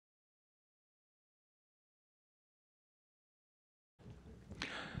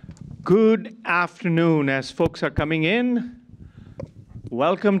Good afternoon. As folks are coming in,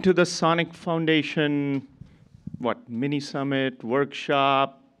 welcome to the SONiC Foundation, mini summit,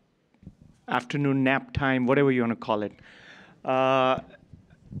 workshop, afternoon nap time, whatever you want to call it.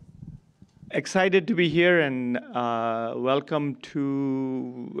 Excited to be here and welcome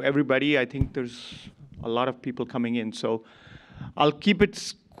to everybody. I think there's a lot of people coming in, so I'll keep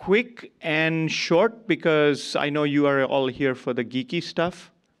it quick and short because I know you are all here for the geeky stuff.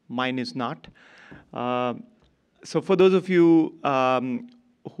 Mine is not. So for those of you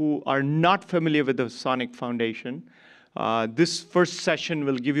who are not familiar with the SONiC Foundation, this first session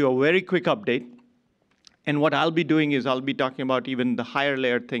will give you a very quick update. And what I'll be doing is I'll be talking about even the higher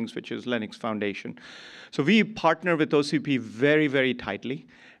layer things, which is Linux Foundation. So we partner with OCP very, very tightly.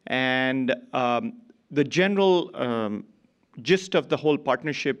 And the general gist of the whole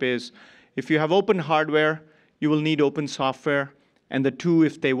partnership is if you have open hardware, you will need open software. And the two,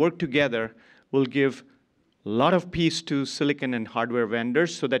 if they work together, will give a lot of peace to silicon and hardware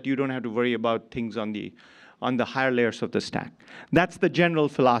vendors so that you don't have to worry about things on the higher layers of the stack. That's the general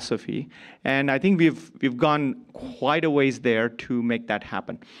philosophy. And I think we've gone quite a ways there to make that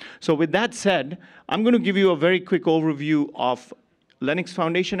happen. So with that said, I'm going to give you a very quick overview of Linux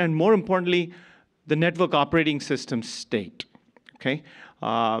Foundation and more importantly, the network operating system state. Okay?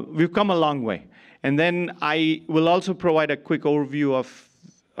 We've come a long way. And then I will also provide a quick overview of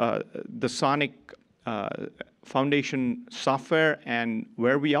the SONiC Foundation software and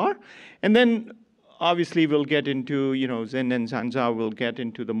where we are. And then obviously we'll get into, Zhang and Yanzhao will get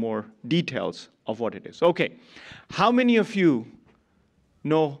into the more details of what it is. Okay, how many of you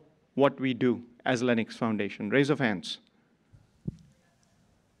know what we do as Linux Foundation? Raise of hands.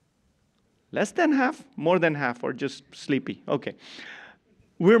 Less than half? More than half, or just sleepy? Okay.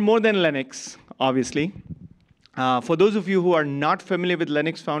 We're more than Linux, obviously. For those of you who are not familiar with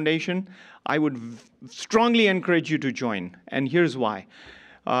Linux Foundation, I would strongly encourage you to join, and here's why.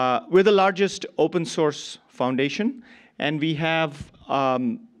 We're the largest open source foundation, and we have a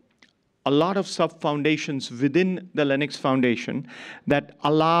lot of sub-foundations within the Linux Foundation that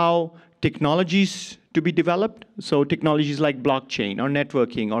allow technologies to be developed, so technologies like blockchain or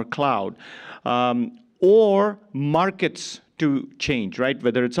networking or cloud, or markets to change, right?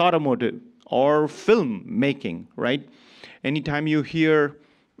 Whether it's automotive or film making, right? Anytime you hear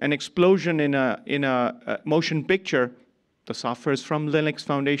an explosion in a motion picture, the software is from Linux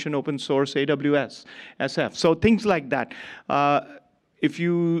Foundation, open source, AWS, SF. So things like that. If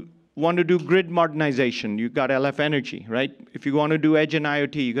you want to do grid modernization, you got LF Energy, right? If you want to do edge and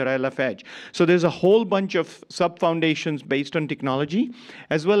IoT, you got LF Edge. So there's a whole bunch of sub-foundations based on technology,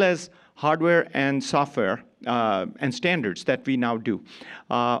 as well as hardware and software and standards that we now do.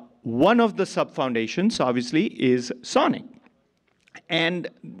 One of the sub-foundations, obviously, is SONiC. And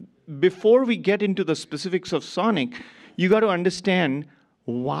before we get into the specifics of SONiC, you got to understand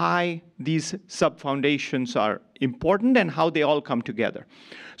why these sub-foundations are important and how they all come together.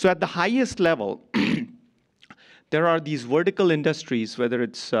 So at the highest level, there are these vertical industries, whether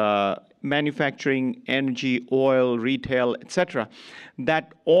it's manufacturing, energy, oil, retail, etc.,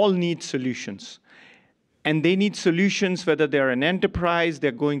 that all need solutions. And they need solutions whether they're an enterprise,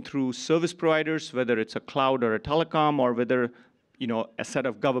 they're going through service providers, whether it's a cloud or a telecom, or whether a set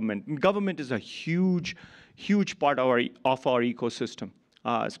of government. And government is a huge part of our ecosystem,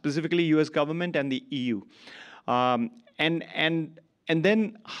 specifically US government and the EU. And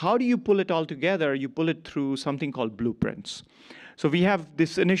then how do you pull it all together? You pull it through something called blueprints. So we have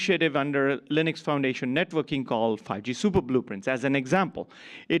this initiative under Linux Foundation networking called 5G Super Blueprints. As an example,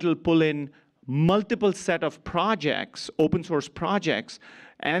 it'll pull in multiple set of projects, open source projects,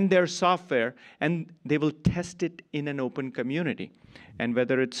 and their software, and they will test it in an open community. And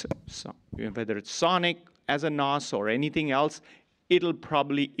whether it's SONiC as a NOS or anything else, it'll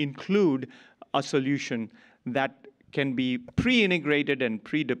probably include a solution that can be pre-integrated and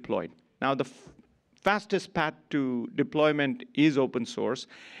pre-deployed. Now, the fastest path to deployment is open source.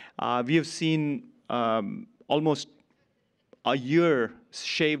 We have seen almost a year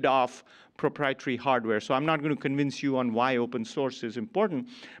shaved off proprietary hardware. So I'm not going to convince you on why open source is important,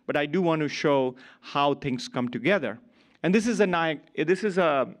 but I do want to show how things come together. And this is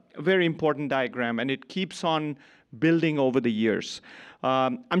a very important diagram, and it keeps on building over the years.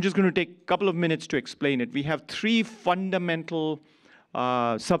 I'm just going to take a couple of minutes to explain it. We have three fundamental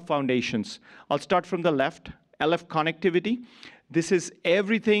sub-foundations. I'll start from the left, LF connectivity. This is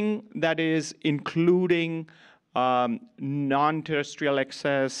everything that is including non-terrestrial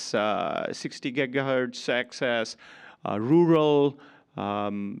access, 60 gigahertz access, rural,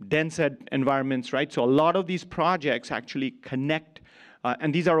 dense environments, right? So a lot of these projects actually connect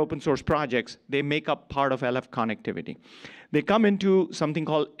and these are open source projects, they make up part of LF connectivity. They come into something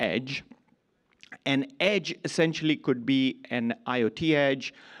called edge. An edge essentially could be an IoT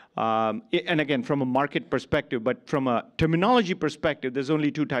edge, and again, from a market perspective, but from a terminology perspective, there's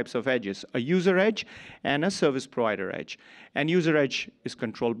only two types of edges, a user edge and a service provider edge. And user edge is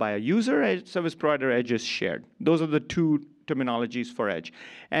controlled by a user, edge, service provider edge is shared. Those are the two terminologies for edge.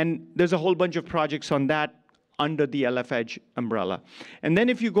 And there's a whole bunch of projects on that under the LF Edge umbrella. And then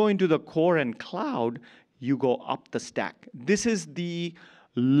if you go into the core and cloud, you go up the stack. This is the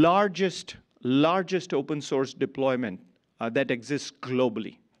largest open source deployment that exists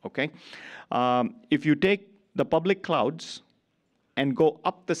globally, okay? If you take the public clouds and go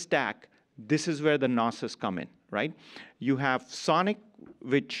up the stack, this is where the NOSes come in, right? You have SONiC,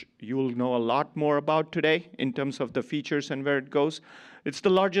 which you'll know a lot more about today in terms of the features and where it goes. It's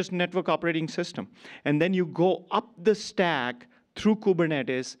the largest network operating system. And then you go up the stack through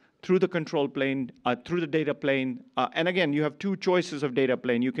Kubernetes, through the control plane, through the data plane. And again, you have two choices of data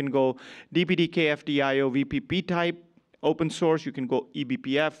plane. You can go DPDK, FDIO, VPP type, open source. You can go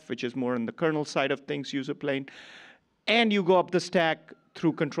eBPF, which is more on the kernel side of things, user plane. And you go up the stack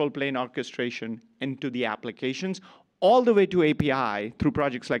through control plane orchestration into the applications, all the way to API through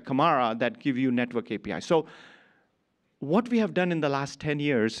projects like Kamara that give you network API. So what we have done in the last 10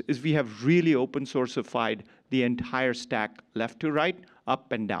 years is we have really open sourceified the entire stack, left to right,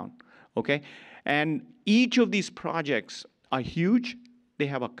 up and down, okay? And each of these projects are huge. They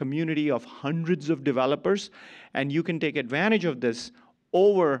have a community of hundreds of developers, and you can take advantage of this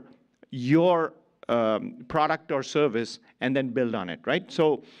over your product or service and then build on it, right?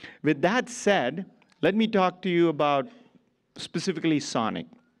 So with that said, let me talk to you about specifically SONiC.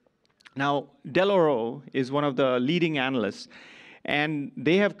 Now, Deloro is one of the leading analysts, and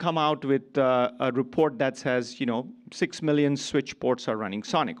they have come out with a report that says, 6 million switch ports are running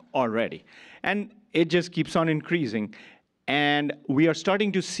SONiC already. And it just keeps on increasing. And we are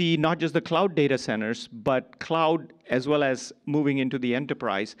starting to see not just the cloud data centers, but cloud as well as moving into the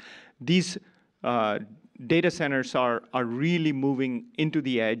enterprise. These data centers are really moving into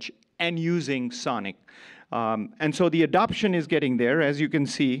the edge and using SONiC. And so the adoption is getting there. As you can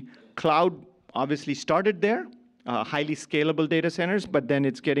see, cloud obviously started there, highly scalable data centers, but then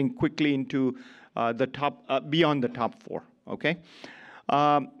it's getting quickly into the top, beyond the top four, okay?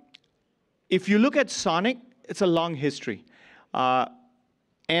 If you look at SONiC, it's a long history.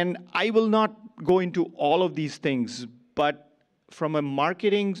 And I will not go into all of these things, but from a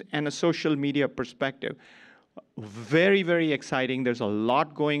marketing and a social media perspective, very, very exciting. There's a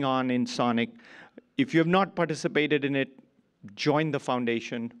lot going on in SONiC. If you have not participated in it, join the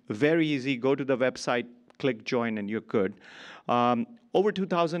foundation. Very easy. Go to the website, click join, and you're good. Over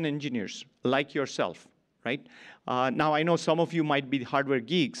 2,000 engineers like yourself, right? Now, I know some of you might be hardware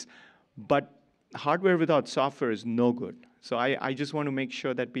geeks, but hardware without software is no good. So I just want to make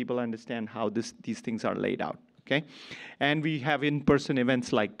sure that people understand how these things are laid out, okay? And we have in-person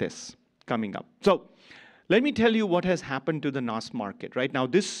events like this coming up. So let me tell you what has happened to the NOS market, right? Now,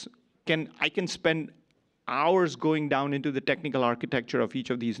 I can spend hours going down into the technical architecture of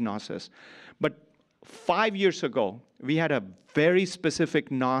each of these NOSes. But 5 years ago, we had a very specific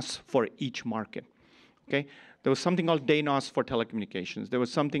NOS for each market, okay? There was something called DayNOS for telecommunications. There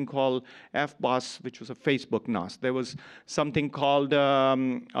was something called FBOSS, which was a Facebook NOS. There was something called,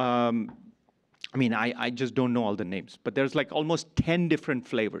 I just don't know all the names, but there's like almost 10 different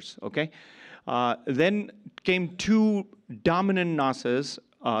flavors, okay? Then came two dominant NOSes,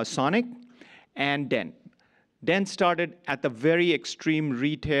 SONiC and DEN. DEN started at the very extreme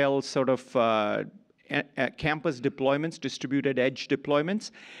retail sort of campus deployments, distributed edge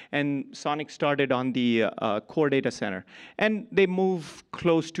deployments, and SONiC started on the core data center. And they move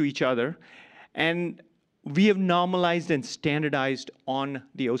close to each other. And we have normalized and standardized on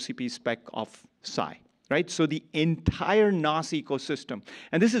the OCP spec of SI, right? So the entire NOS ecosystem,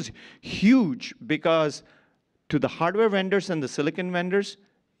 and this is huge because to the hardware vendors and the silicon vendors,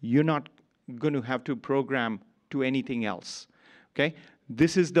 you're not going to have to program to anything else, okay?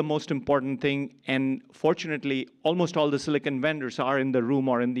 This is the most important thing, and fortunately, almost all the silicon vendors are in the room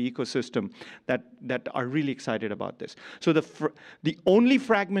or in the ecosystem that are really excited about this. So the only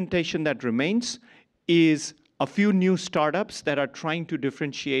fragmentation that remains is a few new startups that are trying to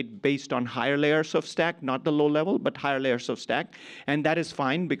differentiate based on higher layers of stack, not the low level, but higher layers of stack, and that is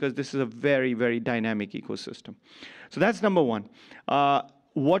fine because this is a very, very dynamic ecosystem. So that's number one.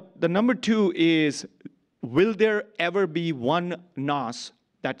 The number two is, will there ever be one NOS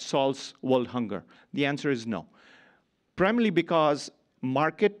that solves world hunger? The answer is no. Primarily because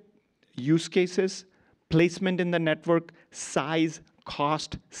market, use cases, placement in the network, size,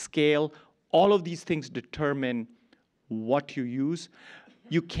 cost, scale, all of these things determine what you use.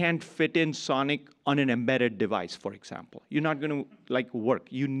 You can't fit in SONiC on an embedded device, for example. You're not going to work.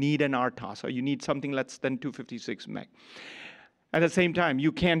 You need an RTOS, or you need something less than 256 meg. At the same time,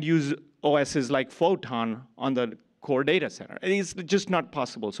 you can't use OSs like Photon on the core data center. It's just not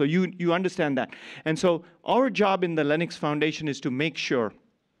possible. So you understand that. And so our job in the Linux Foundation is to make sure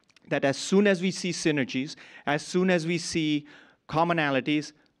that as soon as we see synergies, as soon as we see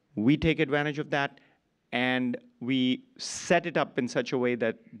commonalities, we take advantage of that, and we set it up in such a way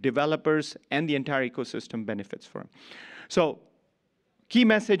that developers and the entire ecosystem benefits from. So key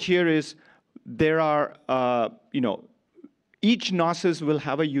message here is there are, each NOSes will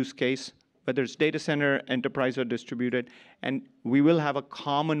have a use case, whether it's data center, enterprise, or distributed, and we will have a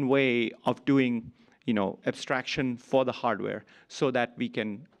common way of doing abstraction for the hardware so that we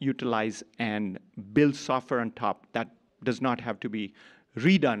can utilize and build software on top that does not have to be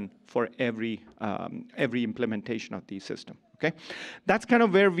redone for every implementation of the system. Okay, that's kind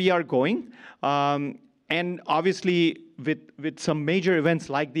of where we are going. And obviously, with some major events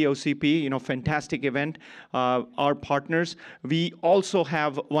like the OCP, fantastic event, our partners, we also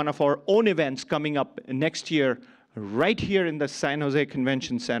have one of our own events coming up next year, right here in the San Jose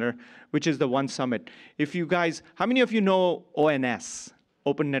Convention Center, which is the One Summit. If you guys, how many of you know ONS,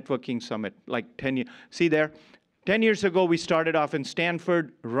 Open Networking Summit, like 10 years? See there, 10 years ago, we started off in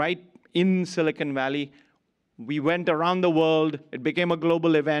Stanford, right in Silicon Valley. We went around the world. It became a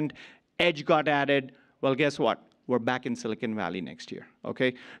global event. Edge got added. Well, guess what? We're back in Silicon Valley next year,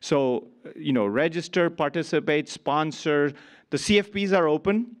 okay? So, register, participate, sponsor. The CFPs are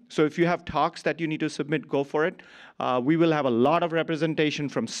open, so if you have talks that you need to submit, go for it. We will have a lot of representation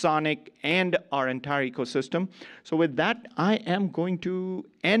from SONiC and our entire ecosystem. So with that, I am going to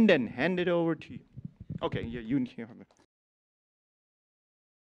end and hand it over to you. Okay, yeah, you have it.